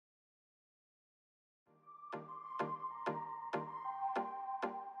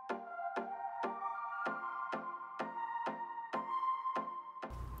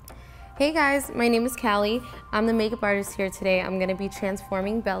Hey guys, my name is Cali. I'm the makeup artist here today. I'm gonna be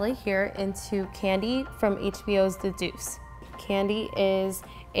transforming Bella here into Candy from HBO's The Deuce. Candy is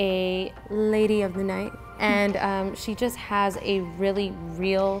a lady of the night, and she just has a really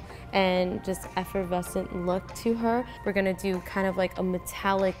real and just effervescent look to her. We're gonna do kind of like a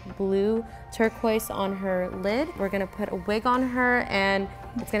metallic blue turquoise on her lid. We're gonna put a wig on her and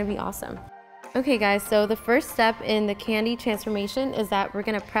it's gonna be awesome. Okay guys, so the first step in the Candy transformation is that we're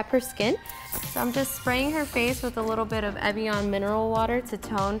gonna prep her skin. So I'm just spraying her face with a little bit of Evian mineral water to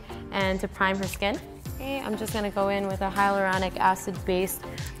tone and to prime her skin. Okay, I'm just gonna go in with a hyaluronic acid based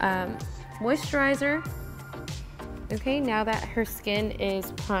moisturizer. Okay, now that her skin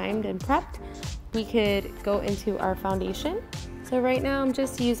is primed and prepped, we could go into our foundation. So right now I'm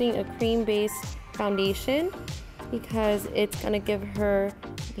just using a cream based foundation because it's gonna give her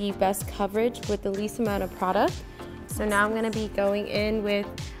the best coverage with the least amount of product. So now I'm gonna be going in with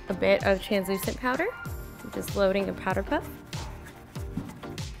a bit of translucent powder. I'm just loading a powder puff.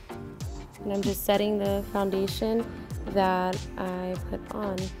 And I'm just setting the foundation that I put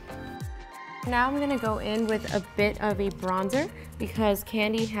on. Now I'm gonna go in with a bit of a bronzer because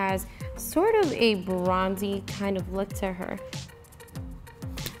Candy has sort of a bronzy kind of look to her.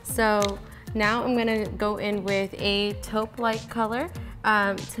 So now I'm gonna go in with a taupe-like color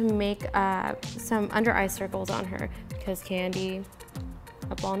to make some under eye circles on her because Candy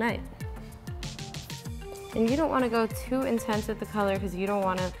up all night. And you don't want to go too intense with the color because you don't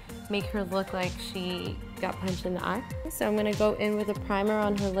want to make her look like she got punched in the eye. So I'm going to go in with a primer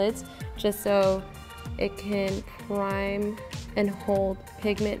on her lids just so it can prime and hold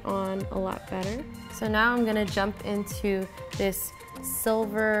pigment on a lot better. So now I'm going to jump into this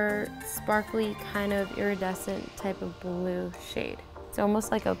silver, sparkly, kind of iridescent type of blue shade. It's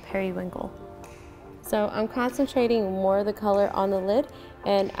almost like a periwinkle. So I'm concentrating more of the color on the lid,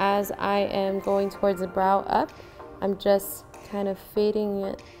 and as I am going towards the brow up, I'm just kind of fading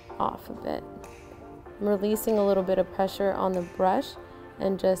it off a bit. I'm releasing a little bit of pressure on the brush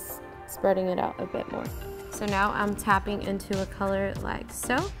and just spreading it out a bit more. So now I'm tapping into a color like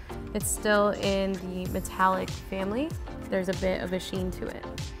so. It's still in the metallic family. There's a bit of a sheen to it.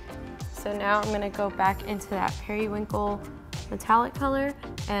 So now I'm gonna go back into that periwinkle metallic color,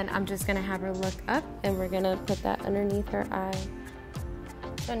 and I'm just gonna have her look up, and we're gonna put that underneath her eye.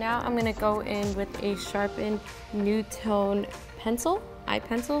 So now I'm gonna go in with a sharpened nude tone pencil, eye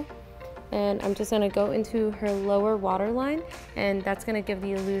pencil, and I'm just gonna go into her lower waterline, and that's gonna give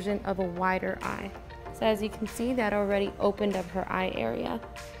the illusion of a wider eye. So as you can see, that already opened up her eye area,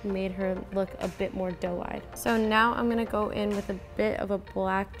 made her look a bit more doe-eyed. So now I'm gonna go in with a bit of a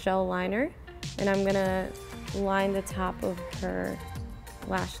black gel liner, and I'm gonna line the top of her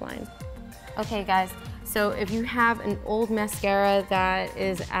lash line. Okay guys, so if you have an old mascara that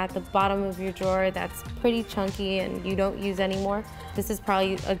is at the bottom of your drawer that's pretty chunky and you don't use anymore, this is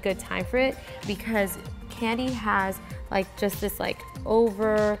probably a good time for it because Candy has like just this like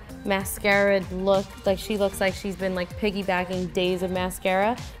over mascara look, like she looks like she's been like piggybacking days of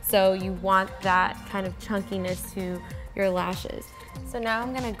mascara, so you want that kind of chunkiness to your lashes. So now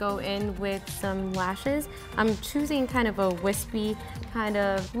I'm gonna go in with some lashes. I'm choosing kind of a wispy kind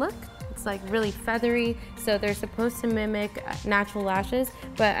of look. It's like really feathery, so they're supposed to mimic natural lashes,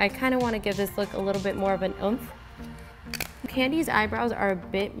 but I kind of want to give this look a little bit more of an oomph. Candy's eyebrows are a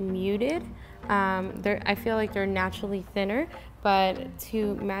bit muted. I feel like they're naturally thinner, but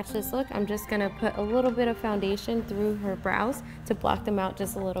to match this look, I'm just gonna put a little bit of foundation through her brows to block them out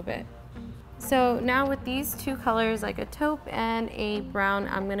just a little bit. So now with these two colors, like a taupe and a brown,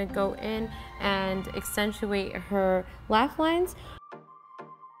 I'm gonna go in and accentuate her laugh lines.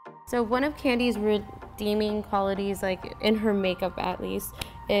 So one of Candy's redeeming qualities, like in her makeup at least,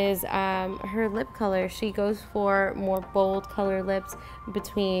 is her lip color. She goes for more bold color lips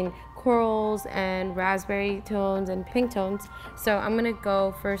between corals and raspberry tones and pink tones. So I'm gonna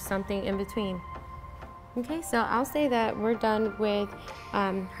go for something in between. Okay, so I'll say that we're done with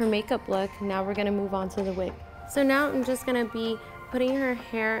her makeup look. Now we're gonna move on to the wig. So now I'm just gonna be putting her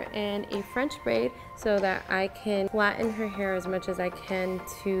hair in a French braid so that I can flatten her hair as much as I can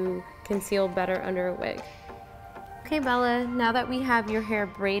to conceal better under a wig. Okay Bella, now that we have your hair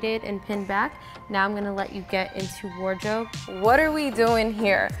braided and pinned back, now I'm gonna let you get into wardrobe. What are we doing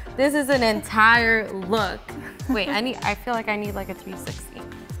here? This is an entire look. Wait, I feel like I need like a 360.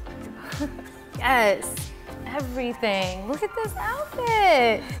 Yes, everything. Look at this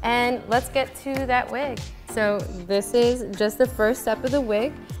outfit. And let's get to that wig. So this is just the first step of the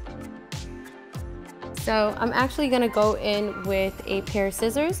wig. So I'm actually gonna go in with a pair of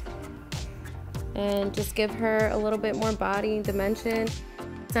scissors and just give her a little bit more body dimension.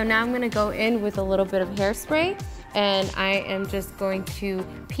 So now I'm gonna go in with a little bit of hairspray, and I am just going to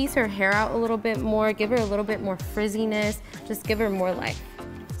piece her hair out a little bit more, give her a little bit more frizziness, just give her more life.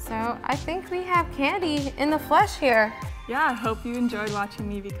 So I think we have Candy in the flesh here. Yeah, I hope you enjoyed watching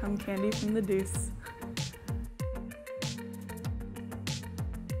me become Candy from the Deuce.